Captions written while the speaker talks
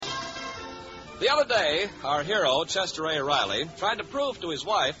The other day, our hero, Chester A. Riley, tried to prove to his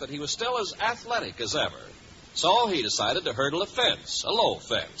wife that he was still as athletic as ever. So he decided to hurdle a fence, a low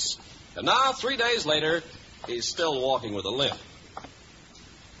fence. And now, 3 days later, he's still walking with a limp.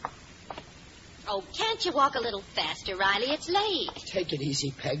 Oh, can't you walk a little faster, Riley? It's late. Take it easy,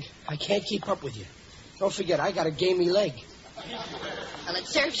 Peg. I can't keep up with you. Don't forget, I got a gamey leg. Well, it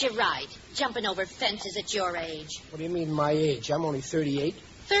serves you right, jumping over fences at your age. What do you mean, my age? I'm only 38.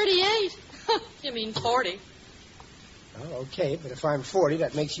 38? You mean 40. Oh, okay, but if I'm 40,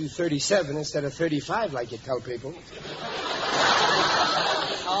 that makes you 37 instead of 35, like you tell people.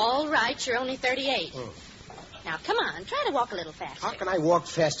 All right, you're only 38. Now, come on, try to walk a little faster. How can I walk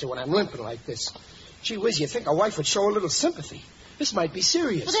faster when I'm limping like this? Gee whiz, you think a wife would show a little sympathy. This might be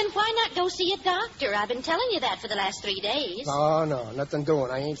serious. Well, then why not go see a doctor? I've been telling you that for the last 3 days. Oh, no, nothing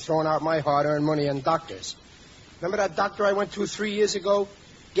doing. I ain't throwing out my hard-earned money on doctors. Remember that doctor I went to 3 years ago?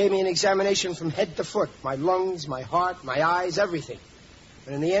 Gave me an examination from head to foot. My lungs, my heart, my eyes, everything.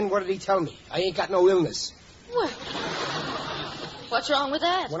 And in the end, what did he tell me? I ain't got no illness. Well, what's wrong with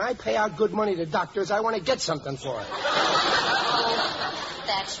that? When I pay out good money to doctors, I want to get something for it. Oh,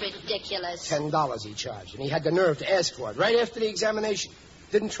 that's ridiculous. $10 he charged, and he had the nerve to ask for it right after the examination.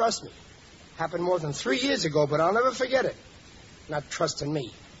 Didn't trust me. Happened more than 3 years ago, but I'll never forget it. Not trusting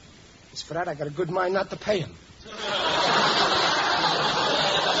me. As for that, I got a good mind not to pay him.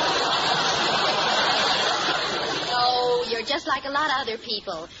 You're just like a lot of other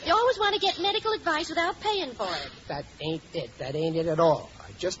people. You always want to get medical advice without paying for it. That ain't it. That ain't it at all.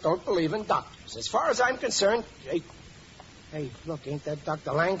 I just don't believe in doctors. As far as I'm concerned... Hey, look, ain't that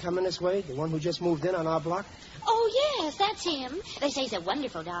Dr. Lang coming this way? The one who just moved in on our block? Oh, yes, that's him. They say he's a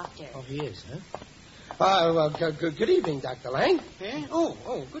wonderful doctor. Oh, he is, huh? Good evening, Dr. Lang. Yeah?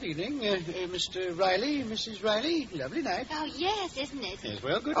 Oh, good evening. Mr. Riley, Mrs. Riley. Lovely night. Oh, yes, isn't it? Yes,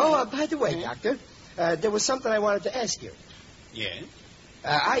 well, good Oh, night. by the way, Doctor, there was something I wanted to ask you. Yeah?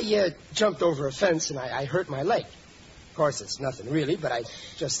 I jumped over a fence and I hurt my leg. Of course, it's nothing really, but I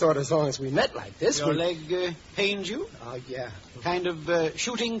just thought as long as we met like this... Your leg pains you? Oh, yeah. Kind of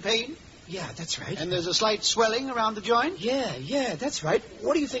shooting pain? Yeah, that's right. And there's a slight swelling around the joint? Yeah, that's right.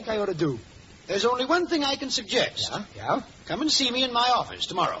 What do you think I ought to do? There's only one thing I can suggest. Yeah? Come and see me in my office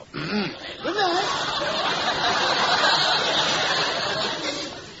tomorrow. Good night.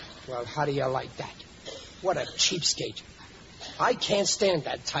 Well, how do you like that? What a cheapskate. I can't stand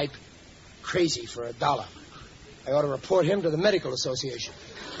that type. Crazy for $1. I ought to report him to the Medical Association.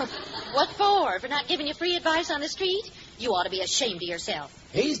 What for? For not giving you free advice on the street? You ought to be ashamed of yourself.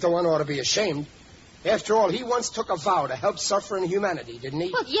 He's the one who ought to be ashamed. After all, he once took a vow to help suffering humanity, didn't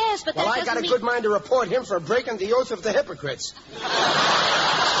he? Well, yes, but that I got a good mind to report him for breaking the oath of the hypocrites. Oh,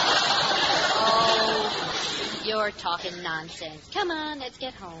 you're talking nonsense. Come on, let's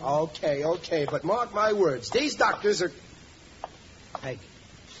get home. Okay, but mark my words. These doctors are... Hey,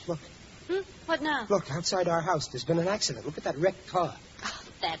 look. What now? Look, outside our house, there's been an accident. Look at that wrecked car. Oh,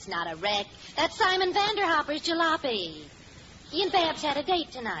 that's not a wreck. That's Simon Vanderhopper's jalopy. He and Babs had a date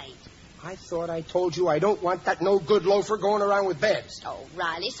tonight. I thought I told you I don't want that no-good loafer going around with Babs. Oh,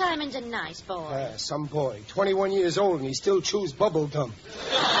 Riley, Simon's a nice boy. Some boy. 21 years old, and he still chews bubble gum. So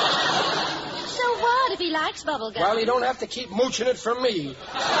what if he likes bubble gum? Well, he don't have to keep mooching it from me.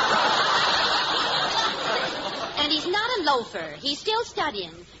 And he's not a loafer. He's still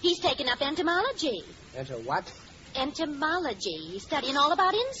studying. He's taken up entomology. Enter what? Entomology. He's studying all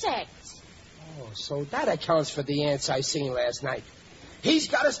about insects. Oh, so that accounts for the ants I seen last night. He's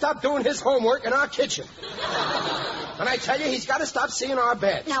got to stop doing his homework in our kitchen. And I tell you, he's got to stop seeing our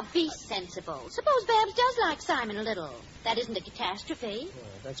beds. Now, be sensible. Suppose Babs does like Simon a little. That isn't a catastrophe.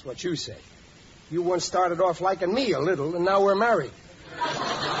 Well, that's what you say. You once started off liking me a little, and now we're married.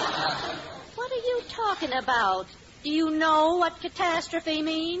 What are you talking about? Do you know what catastrophe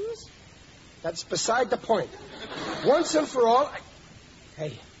means? That's beside the point. Once and for all,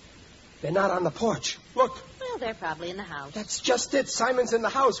 Hey, they're not on the porch. Look. Well, they're probably in the house. That's just it. Simon's in the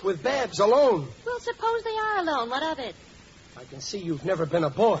house with Babs alone. Well, suppose they are alone. What of it? I can see you've never been a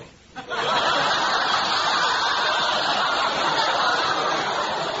boy.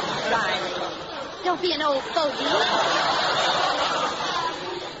 Riley, don't be an old fogey.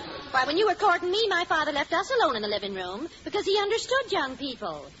 Why, when you were courting me, my father left us alone in the living room because he understood young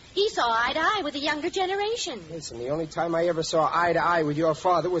people. He saw eye to eye with the younger generation. Listen, the only time I ever saw eye to eye with your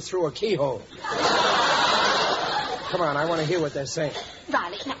father was through a keyhole. Come on, I want to hear what they're saying.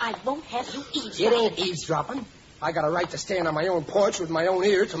 Riley, now, I won't have you eavesdropping. It ain't eavesdropping. I got a right to stand on my own porch with my own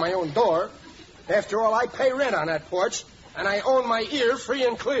ear to my own door. After all, I pay rent on that porch, and I own my ear free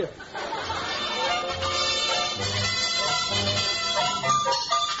and clear.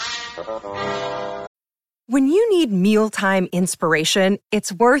 When you need mealtime inspiration,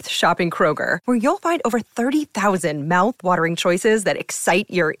 it's worth shopping Kroger, where you'll find over 30,000 mouth-watering choices that excite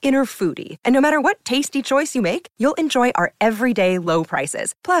your inner foodie. And no matter what tasty choice you make, you'll enjoy our everyday low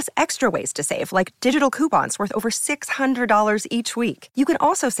prices, plus extra ways to save, like digital coupons worth over $600 each week. You can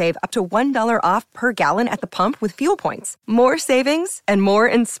also save up to $1 off per gallon at the pump with fuel points. More savings and more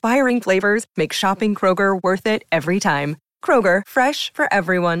inspiring flavors make shopping Kroger worth it every time. Kroger, fresh for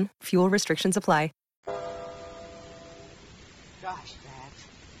everyone. Fuel restrictions apply. Gosh, Babs,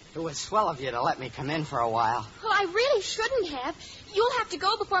 it was swell of you to let me come in for a while. Well, I really shouldn't have. You'll have to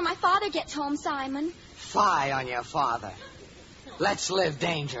go before my father gets home, Simon. Fie on your father. Let's live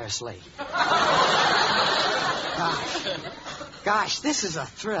dangerously. Gosh, this is a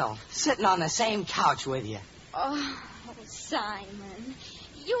thrill, sitting on the same couch with you. Oh, Simon.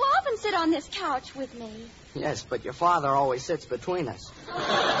 You often sit on this couch with me. Yes, but your father always sits between us.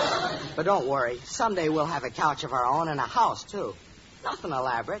 But don't worry. Someday we'll have a couch of our own and a house, too. Nothing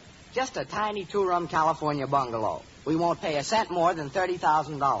elaborate. Just a tiny two-room California bungalow. We won't pay a cent more than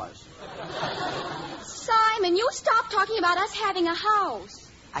 $30,000. Simon, you stop talking about us having a house.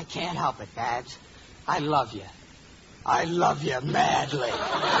 I can't help it, Babs. I love you. I love you madly.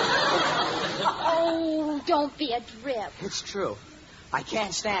 Oh, don't be a drip. It's true. I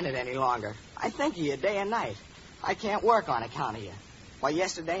can't stand it any longer. I think of you day and night. I can't work on account of you. Why,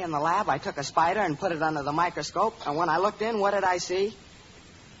 yesterday in the lab, I took a spider and put it under the microscope, and when I looked in, what did I see?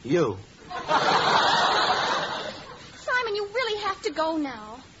 You. Simon, you really have to go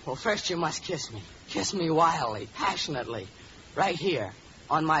now. Well, first you must kiss me. Kiss me wildly, passionately. Right here,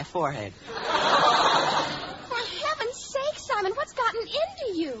 on my forehead. For heaven's sake, Simon, what's gotten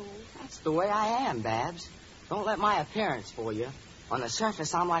into you? That's the way I am, Babs. Don't let my appearance fool you. On the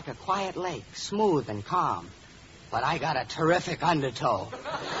surface, I'm like a quiet lake, smooth and calm. But I got a terrific undertow.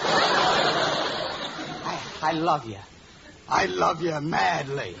 I love you. I love you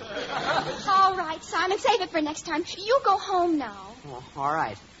madly. All right, Simon, save it for next time. You go home now. Oh, all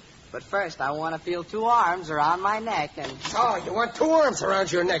right. But first, I want to feel two arms around my neck and... Oh, you want two arms around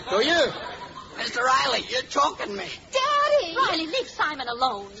your neck, do you? Mr. Riley, you're choking me. Daddy! Riley, leave Simon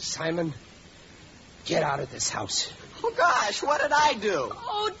alone. Simon, get out of this house. Oh, gosh, what did I do?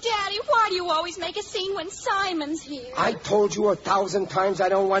 Oh, Daddy, why do you always make a scene when Simon's here? I told you 1,000 times I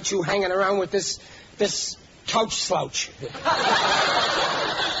don't want you hanging around with this couch slouch.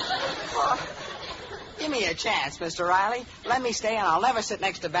 Give me a chance, Mr. Riley. Let me stay, and I'll never sit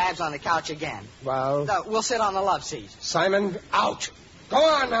next to Babs on the couch again. Well... No, we'll sit on the love seat. Simon, out. Go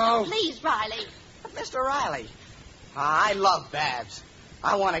on now. Please, Riley. But Mr. Riley, I love Babs.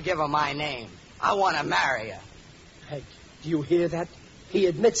 I want to give her my name. I want to marry her. Hey, do you hear that? He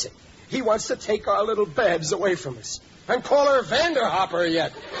admits it. He wants to take our little Babs away from us. And call her Vanderhopper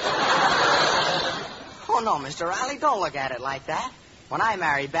yet. Oh, no, Mr. Riley, don't look at it like that. When I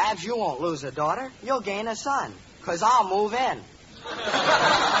marry Babs, you won't lose a daughter. You'll gain a son. Because I'll move in.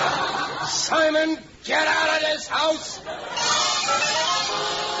 Simon, get out of this house!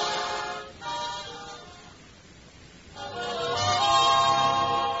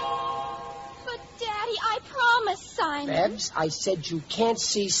 But, Daddy, I promised Simon. Babs, I said you can't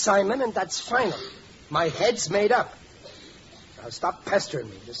see Simon, and that's final. My head's made up. Now, stop pestering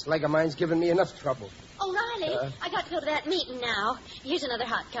me. This leg of mine's giving me enough trouble. Oh, Riley, I got to go to that meeting now. Here's another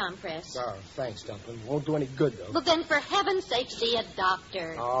hot compress. Oh, thanks, Dumpling. Won't do any good, though. Well, then, for heaven's sake, see a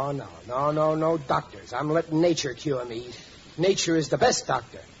doctor. Oh, no doctors. I'm letting nature cure me. Nature is the best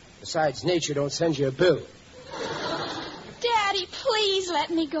doctor. Besides, nature don't send you a bill. Daddy, please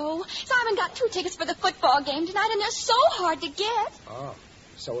let me go. Simon got 2 tickets for the football game tonight, and they're so hard to get. Oh,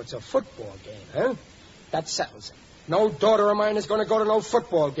 so it's a football game, huh? That settles it. No daughter of mine is going to go to no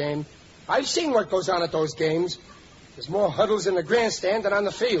football game. I've seen what goes on at those games. There's more huddles in the grandstand than on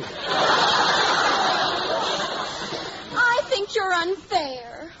the field. I think you're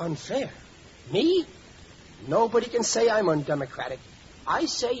unfair. Unfair? Me? Nobody can say I'm undemocratic. I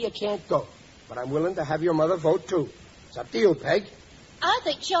say you can't go, but I'm willing to have your mother vote, too. It's up to you, Peg. I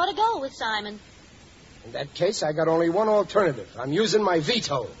think she ought to go with Simon. In that case, I got only one alternative. I'm using my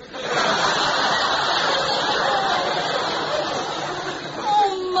veto.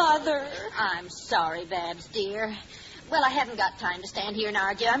 Mother. I'm sorry, Babs, dear. Well, I haven't got time to stand here and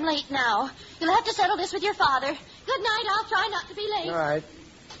argue. I'm late now. You'll have to settle this with your father. Good night. I'll try not to be late. All right.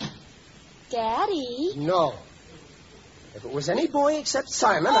 Daddy? No. If it was any boy except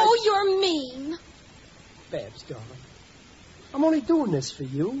Simon, you're mean. Babs, darling, I'm only doing this for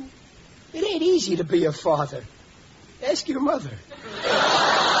you. It ain't easy to be a father. Ask your mother.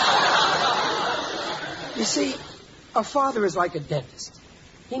 You see, a father is like a dentist.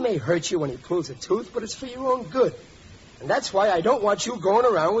 He may hurt you when he pulls a tooth, but it's for your own good. And that's why I don't want you going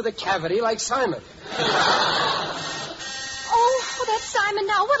around with a cavity like Simon. Oh, that's Simon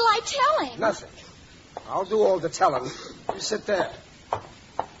now. What'll I tell him? Nothing. I'll do all the telling. You sit there.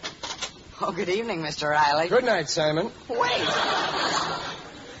 Oh, good evening, Mr. Riley. Good night, Simon. Wait.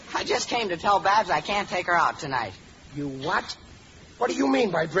 I just came to tell Babs I can't take her out tonight. You what? What do you mean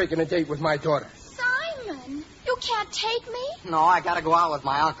by breaking a date with my daughter? Simon, you can't take me? No, I gotta go out with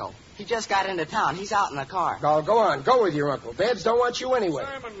my uncle. He just got into town. He's out in the car. Oh, go on. Go with your uncle. Babs don't want you anyway.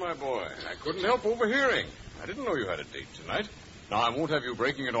 Simon, my boy, I couldn't help overhearing. I didn't know you had a date tonight. Now, I won't have you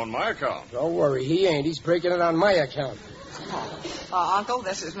breaking it on my account. Don't worry. He ain't. He's breaking it on my account. Uncle,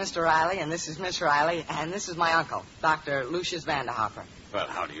 this is Mr. Riley, and this is Miss Riley, and this is my uncle, Dr. Lucius Vanderhopper. Well,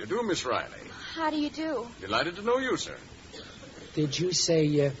 how do you do, Miss Riley? How do you do? Delighted to know you, sir. Did you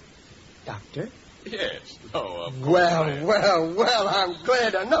say, doctor? Yes. No, of course I am. Well, I'm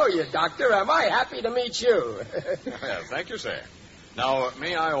glad to know you, Doctor. Am I happy to meet you? Well, thank you, sir. Now,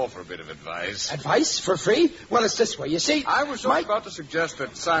 may I offer a bit of advice? Advice for free? Well, it's this way. You see, I was just about to suggest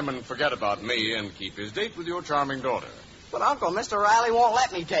that Simon forget about me and keep his date with your charming daughter. But, Uncle, Mr. Riley won't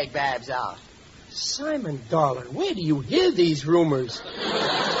let me take Babs out. Simon, darling, where do you hear these rumors?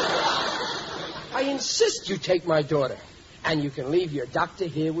 I insist you take my daughter, and you can leave your doctor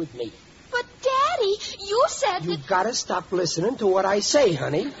here with me. But, Daddy, you said You've got to stop listening to what I say,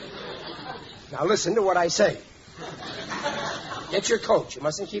 honey. Now listen to what I say. Get your coat. You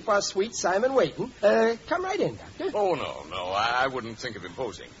mustn't keep our sweet Simon waiting. Come right in, Doctor. Oh, no. I wouldn't think of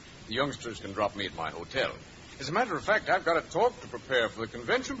imposing. The youngsters can drop me at my hotel. As a matter of fact, I've got a talk to prepare for the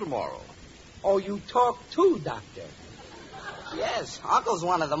convention tomorrow. Oh, you talk too, Doctor. Yes, Uncle's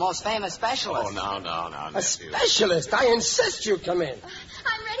one of the most famous specialists. Oh, now, A nephew. specialist. I insist you come in.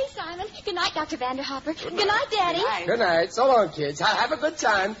 I'm ready, Simon. Good night, Dr. Vanderhopper. Good night, Daddy. Good night. Good night. So long, kids. Have a good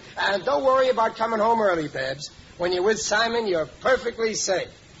time. And don't worry about coming home early, Babs. When you're with Simon, you're perfectly safe.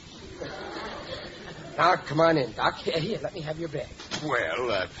 Now, come on in, Doc. Here, let me have your bag.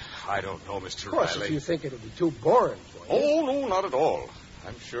 Well, I don't know, Mr. Of course, Riley. if you think it'll be too boring for you. Oh, no, not at all.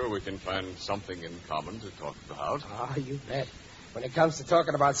 I'm sure we can find something in common to talk about. Ah, you bet. When it comes to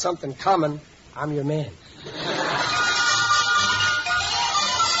talking about something common, I'm your man.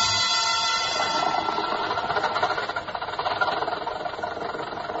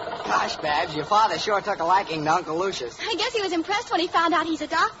 Gosh, Babs, your father sure took a liking to Uncle Lucius. I guess he was impressed when he found out he's a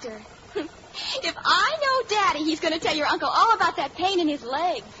doctor. If I know Daddy, he's going to tell your uncle all about that pain in his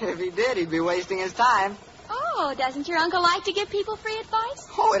leg. If he did, he'd be wasting his time. Oh, doesn't your uncle like to give people free advice?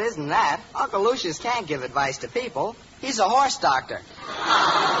 Oh, it isn't that. Uncle Lucius can't give advice to people. He's a horse doctor.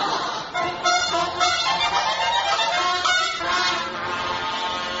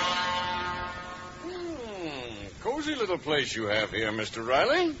 Cozy little place you have here, Mr.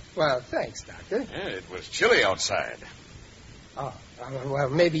 Riley. Well, thanks, Doctor. Yeah, it was chilly outside. Oh, well,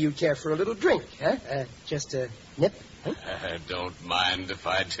 maybe you care for a little drink, huh? Just a nip? Huh? Don't mind if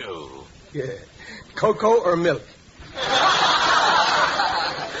I do. Yeah. Cocoa or milk?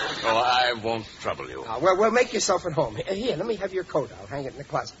 Oh, I won't trouble you. Well, make yourself at home. Here, let me have your coat. I'll hang it in the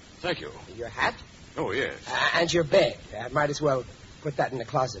closet. Thank you. Your hat? Oh, yes. And your bag. I might as well put that in the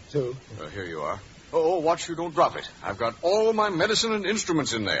closet, too. Here you are. Oh, watch you don't drop it. I've got all my medicine and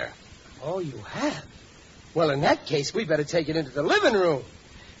instruments in there. Oh, you have? Well, in that case, we better take it into the living room.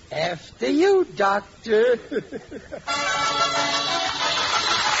 After you, Doctor.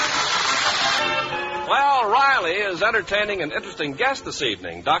 Well, Riley is entertaining an interesting guest this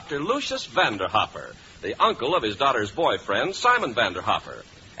evening, Dr. Lucius Vanderhopper, the uncle of his daughter's boyfriend, Simon Vanderhopper.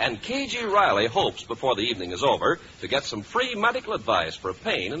 And K.G. Riley hopes before the evening is over to get some free medical advice for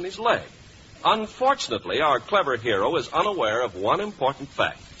pain in his leg. Unfortunately, our clever hero is unaware of one important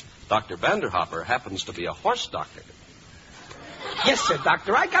fact. Dr. Vanderhopper happens to be a horse doctor. Yes, sir,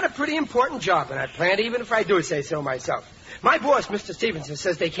 Doctor. I got a pretty important job in that plant, even if I do say so myself. My boss, Mr. Stevenson,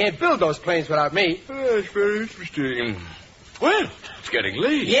 says they can't build those planes without me. That's very interesting. Well, it's getting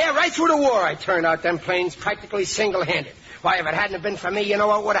late. Yeah, right through the war I turned out them planes practically single-handed. Why, if it hadn't been for me, you know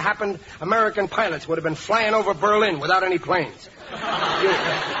what would have happened? American pilots would have been flying over Berlin without any planes.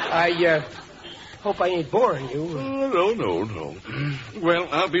 I hope I ain't boring you. No. Well,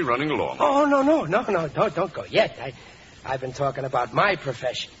 I'll be running along. Oh, no, don't go yet. I've been talking about my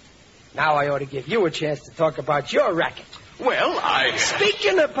profession. Now I ought to give you a chance to talk about your racket. Well,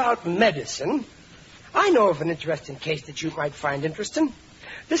 Speaking about medicine, I know of an interesting case that you might find interesting.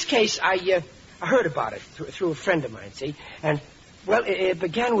 This case, I heard about it through a friend of mine, see? And, well, it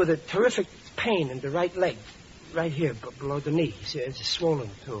began with a terrific pain in the right leg, right here, below the knee. See, it's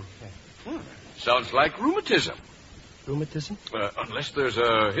swollen, too. Sounds like rheumatism. Rheumatism? Unless there's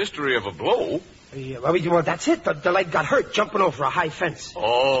a history of a blow. Well, that's it. The leg got hurt jumping over a high fence.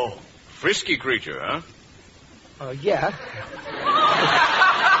 Oh, frisky creature, huh? Yeah.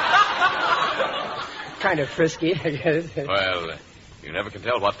 Kind of frisky, I guess. Well, you never can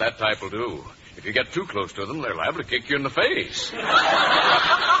tell what that type will do. If you get too close to them, they're liable to kick you in the face.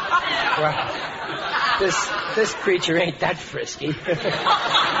 Well, this creature ain't that frisky.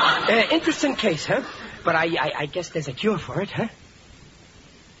 Interesting case, huh? But I guess there's a cure for it, huh?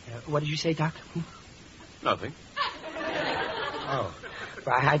 What did you say, Doc? Nothing. Oh.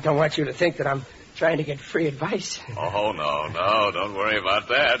 Well, I don't want you to think that I'm trying to get free advice. Oh, no, don't worry about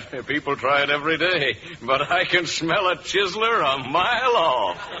that. People try it every day, but I can smell a chiseler a mile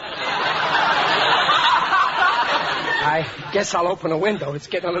off. I guess I'll open a window. It's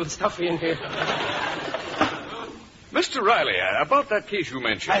getting a little stuffy in here. Mr. Riley, about that case you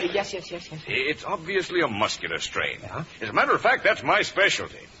mentioned. Yes. It's obviously a muscular strain. Yeah? As a matter of fact, that's my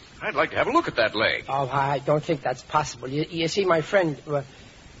specialty. I'd like to have a look at that leg. Oh, I don't think that's possible. You see, my friend,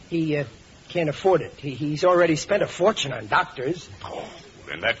 he can't afford it. He's already spent a fortune on doctors. Oh,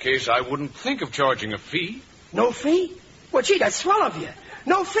 in that case, I wouldn't think of charging a fee. No fee? Well, gee, that's swell of you.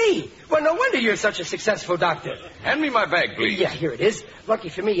 No fee. Well, no wonder you're such a successful doctor. Hand me my bag, please. Yeah, here it is. Lucky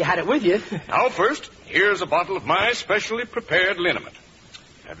for me you had it with you. Now, first, here's a bottle of my specially prepared liniment.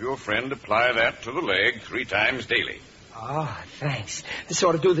 Have your friend apply that to the leg 3 times daily. Oh, thanks. This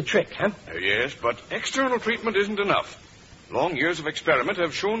ought to do the trick, huh? Yes, but external treatment isn't enough. Long years of experiment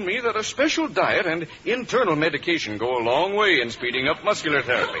have shown me that a special diet and internal medication go a long way in speeding up muscular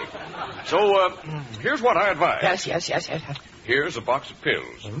therapy. So, here's what I advise. Yes. Here's a box of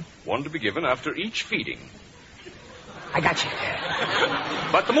pills. One to be given after each feeding. I got you.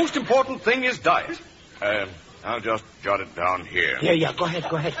 But the most important thing is diet. I'll just jot it down here. Yeah, go ahead.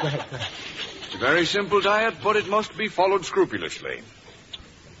 It's a very simple diet, but it must be followed scrupulously.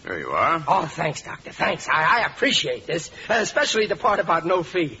 There you are. Oh, thanks, Doctor. Thanks. I appreciate this, especially the part about no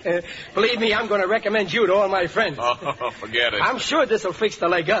fee. Believe me, I'm going to recommend you to all my friends. Oh, forget it. I'm sure this will fix the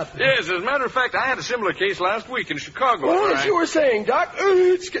leg up. Yes, as a matter of fact, I had a similar case last week in Chicago. Well, as you were saying, Doc,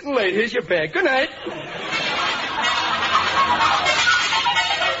 it's getting late. Here's your bag. Good night.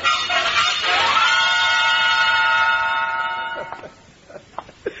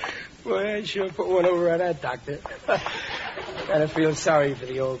 Boy, I sure put one over on that doctor. Kind of feel sorry for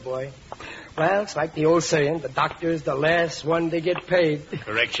the old boy. Well, it's like the old saying, the doctor's the last one to get paid.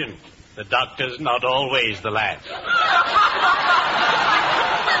 Correction. The doctor's not always the last.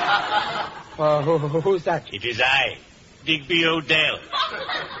 Who's that? It is I, Digby Odell,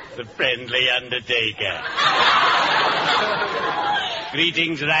 the friendly undertaker.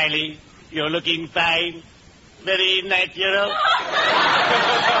 Greetings, Riley. You're looking fine. Very natural.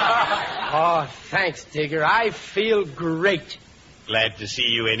 Oh, thanks, Digger. I feel great. Glad to see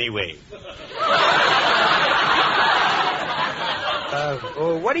you anyway.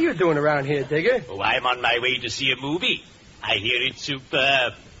 What are you doing around here, Digger? Oh, I'm on my way to see a movie. I hear it's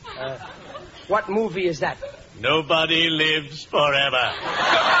superb. What movie is that? Nobody lives forever.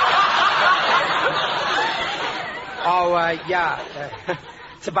 Yeah.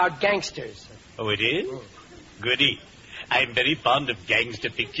 It's about gangsters. Oh, it is? Goody. I'm very fond of gangster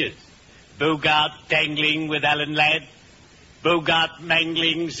pictures. Bogart tangling with Alan Ladd. Bogart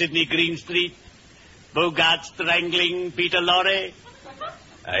mangling Sidney Greenstreet. Bogart strangling Peter Lorre.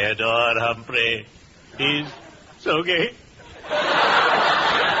 I adore Humphrey. He's so gay.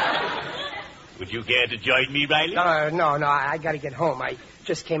 Would you care to join me, Riley? No, I got to get home. I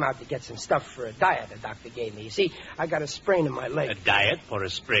just came out to get some stuff for a diet the doctor gave me. You see, I got a sprain in my leg. A diet for a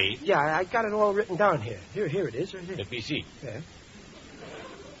sprain? Yeah, I got it all written down here. Here it is, right here. Let me see. Yeah.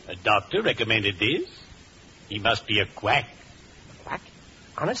 A doctor recommended this? He must be a quack. A quack?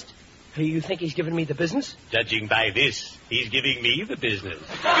 Honest? You think he's giving me the business? Judging by this, he's giving me the business.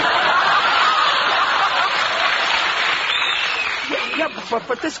 Yeah,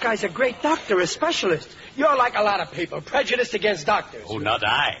 but this guy's a great doctor, a specialist. You're like a lot of people, prejudiced against doctors. Oh, not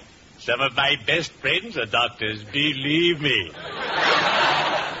I. Some of my best friends are doctors, believe me.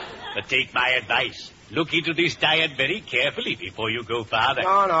 But take my advice. Look into this diet very carefully before you go farther. No,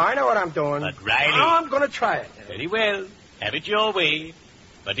 I know what I'm doing. But, Riley... No, I'm going to try it. Very well. Have it your way.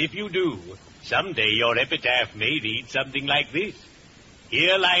 But if you do, someday your epitaph may read something like this.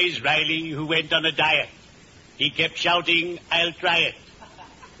 Here lies Riley, who went on a diet. He kept shouting, I'll try it.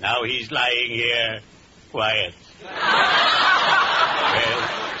 Now he's lying here, quiet. Well,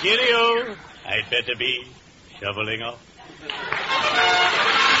 cheerio. I'd better be shoveling off.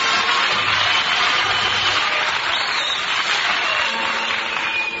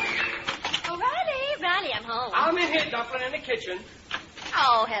 Oh, Riley, I'm home. I'm in here, Dumpling, in the kitchen.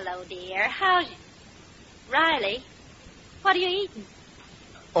 Oh, hello, dear. How's... Riley, what are you eating?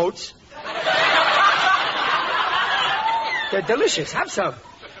 Oats. They're delicious. Have some.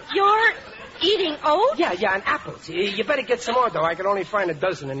 You're eating oats? Yeah, and apples. You better get some more, though. I could only find a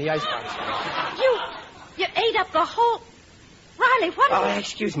dozen in the icebox. You ate up the whole... Riley, what are you...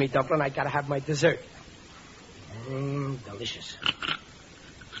 Excuse me, Dumpling. I gotta have my dessert. Delicious.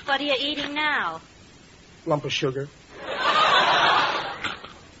 What are you eating now? Lump of sugar.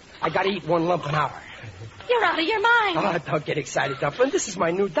 I gotta eat one lump an hour. You're out of your mind. Oh, don't get excited, Dumpling. This is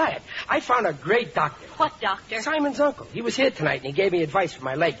my new diet. I found a great doctor. What doctor? Simon's uncle. He was here tonight, and he gave me advice for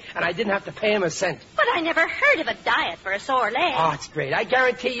my leg, and I didn't have to pay him a cent. But I never heard of a diet for a sore leg. Oh, it's great. I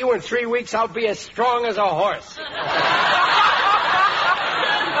guarantee you in 3 weeks I'll be as strong as a horse.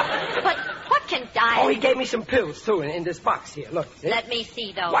 But what can diet... Oh, he gave me some pills, too, in this box here. Look. See? Let me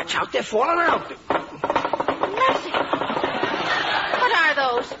see those. Watch out, they're falling out. Mercy. What are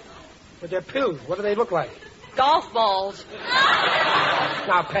those? But they're pills. What do they look like? Golf balls.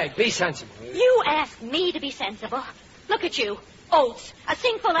 Now, Peg, be sensible. You asked me to be sensible. Look at you. Oats, a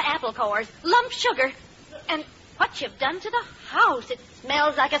sink full of apple cores, lump sugar, and what you've done to the house. It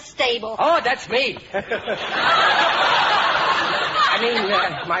smells like a stable. Oh, that's me.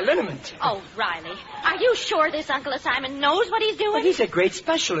 My liniment. Oh, Riley, are you sure this Uncle Simon knows what he's doing? Well, he's a great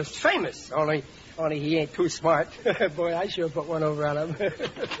specialist, famous. Only he ain't too smart. Boy, I sure put one over on him.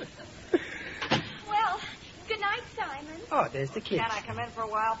 Well, good night, Simon. Oh, there's the kids. Can I come in for a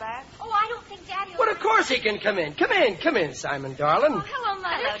while back? Oh, I don't think Daddy will... Well, of course he can come in. Come in, Simon, darling. Oh, hello,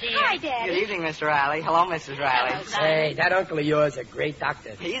 Mother. Hello, dear. Hi, Daddy. Good evening, Mr. Riley. Hello, Mrs. Riley. Hello, Simon. Hey, that uncle of yours is a great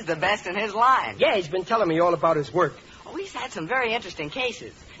doctor. He's the best in his line. Yeah, he's been telling me all about his work. Oh, he's had some very interesting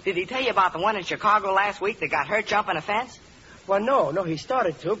cases. Did he tell you about the one in Chicago last week that got hurt jumping a fence? Well, no, he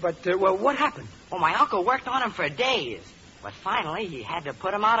started to, but, what happened? Well, my uncle worked on him for days. But finally, he had to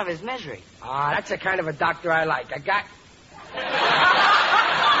put him out of his misery. Ah, that's the kind of a doctor I like.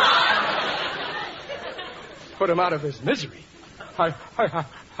 Put him out of his misery. How?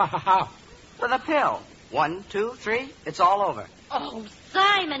 With a pill. 1, 2, 3, it's all over. Oh,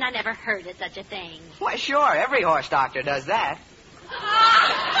 Simon, I never heard of such a thing. Why, sure, every horse doctor does that.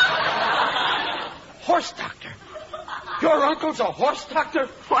 Horse doctor? Your uncle's a horse doctor?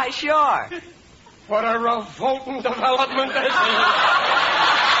 Why, sure. What a revolting development this is.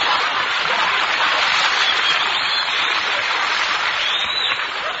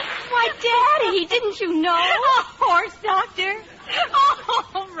 Why, Daddy, didn't you know? A horse doctor?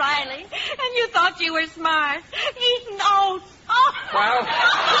 Oh, Riley, and you thought you were smart. Eating oats. Oh. Well,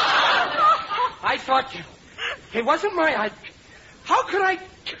 I thought it wasn't my... How could I...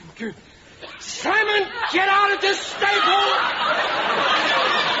 Simon, get out of this stable!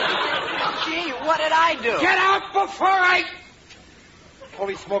 Gee, what did I do? Get out before I...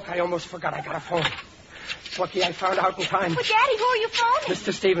 Holy smoke, I almost forgot I got a phone. Lucky I found out in time. Well, Daddy, who are you phoning?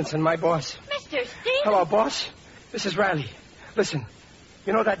 Mr. Stevenson, my boss. Mr. Stevens. Hello, boss. This is Riley. Listen,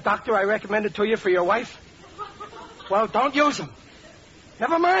 you know that doctor I recommended to you for your wife? Well, don't use him.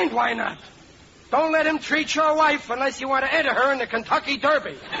 Never mind, why not? Don't let him treat your wife unless you want to enter her in the Kentucky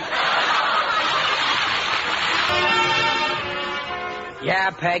Derby.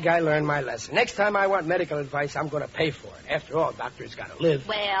 Yeah, Peg, I learned my lesson. Next time I want medical advice, I'm going to pay for it. After all, doctors got to live.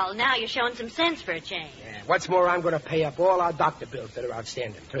 Well, now you're showing some sense for a change. Yeah, what's more, I'm going to pay up all our doctor bills that are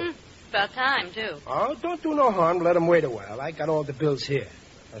outstanding, too. About time, too. Oh, don't do no harm. Let them wait a while. I got all the bills here.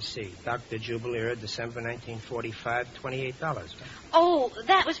 Let's see. Dr. Jubileera, December 1945, $28. Oh,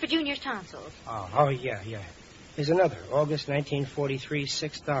 that was for Junior's tonsils. Oh, yeah. Here's another. August 1943,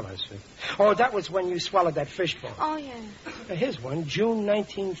 $6. Oh, that was when you swallowed that fishbone. Oh, yeah. Here's one. June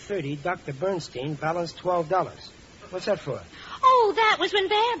 1930, Dr. Bernstein, balance $12. What's that for? Oh, that was when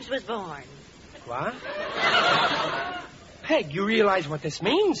Babs was born. What? Peg, you realize what this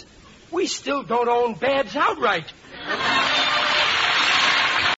means? We still don't own Babs outright.